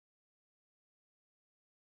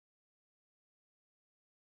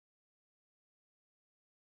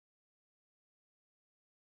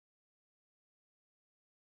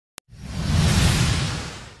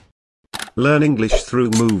Learn English through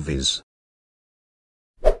movies.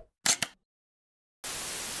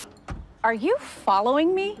 Are you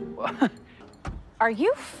following me? Are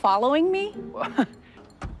you following me?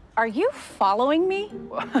 Are you following me?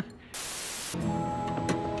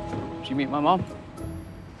 Did you meet my mom?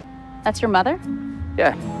 That's your mother?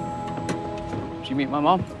 Yeah. Did you meet my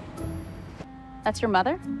mom? That's your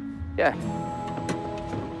mother? Yeah.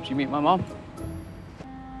 Did you meet my mom?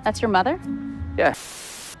 That's your mother? Yeah.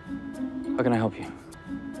 How can I help you?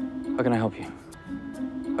 How can I help you?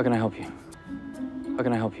 How can I help you? How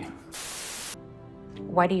can I help you?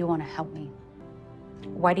 Why do you want to help me?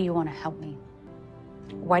 Why do you want to help me?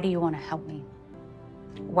 Why do you want to help me?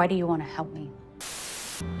 Why do you want to help me?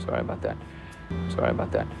 Sorry about that. Sorry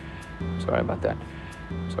about that. Sorry about that.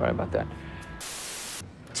 Sorry about that.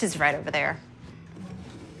 She's right over there.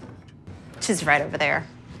 She's right over there.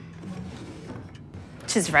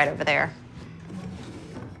 She's right over there.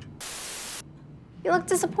 You look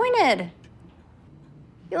disappointed.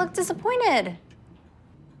 You look disappointed.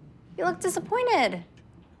 You look disappointed.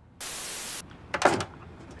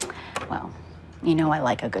 Well, you know I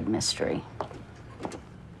like a good mystery.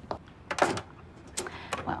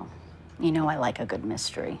 Well, you know I like a good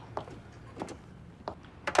mystery.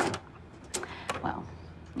 Well,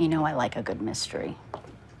 you know I like a good mystery.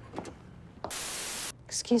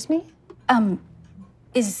 Excuse me?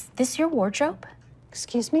 Is this your wardrobe?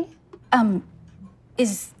 Excuse me?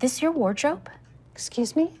 Is this your wardrobe?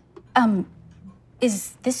 Excuse me?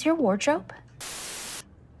 Is this your wardrobe?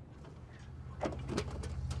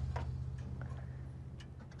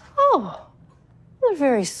 Oh, they're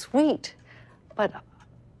very sweet, but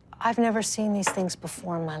I've never seen these things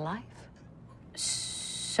before in my life.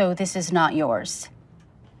 So this is not yours?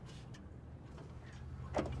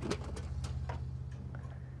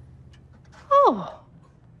 Oh,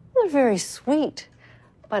 they're very sweet,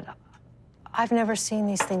 but I've never seen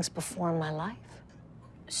these things before in my life.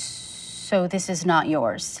 So this is not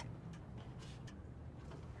yours?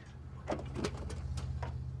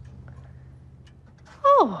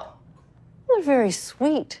 Oh, they're very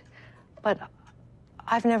sweet, but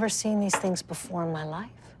I've never seen these things before in my life.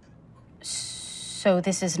 So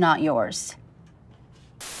this is not yours?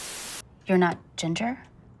 You're not Ginger?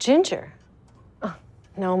 Ginger? Oh,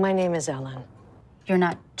 no, my name is Ellen. You're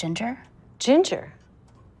not Ginger? Ginger?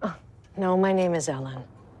 Oh, no, my name is Ellen.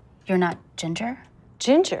 You're not Ginger?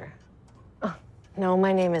 Ginger? Oh, no,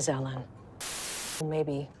 my name is Ellen.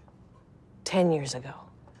 Maybe 10 years ago.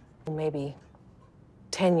 Maybe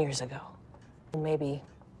 10 years ago. Maybe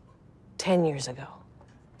 10 years ago.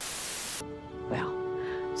 Well,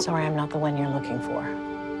 sorry, I'm not the one you're looking for.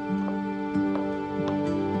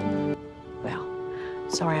 Well,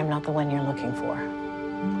 sorry, I'm not the one you're looking for.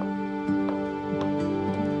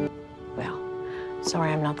 Well,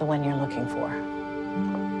 sorry, I'm not the one you're looking for.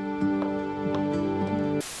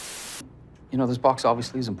 You know, this box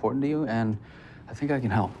obviously is important to you, and I think I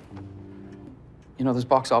can help. You know, this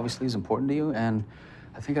box obviously is important to you, and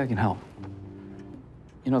I think I can help.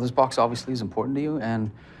 You know, this box obviously is important to you,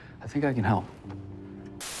 and I think I can help.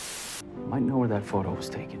 Might know where that photo was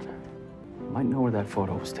taken. Might know where that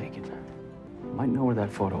photo was taken. Might know where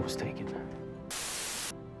that photo was taken.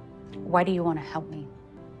 Why do you want to help me?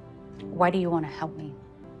 Why do you want to help me?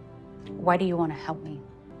 Why do you want to help me?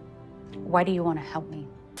 Why do you want to help me?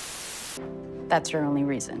 That's your only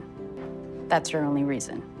reason. That's your only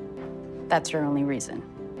reason. That's your only reason.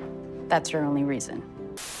 That's your only reason.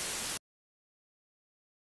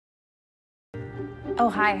 Oh,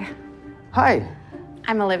 hi. Hi.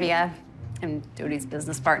 I'm Olivia. I'm Dodi's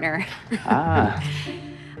business partner. Ah.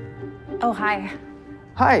 Oh, hi.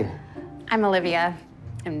 Hi. I'm Olivia.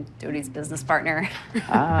 I'm Dodi's business partner.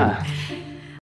 Ah.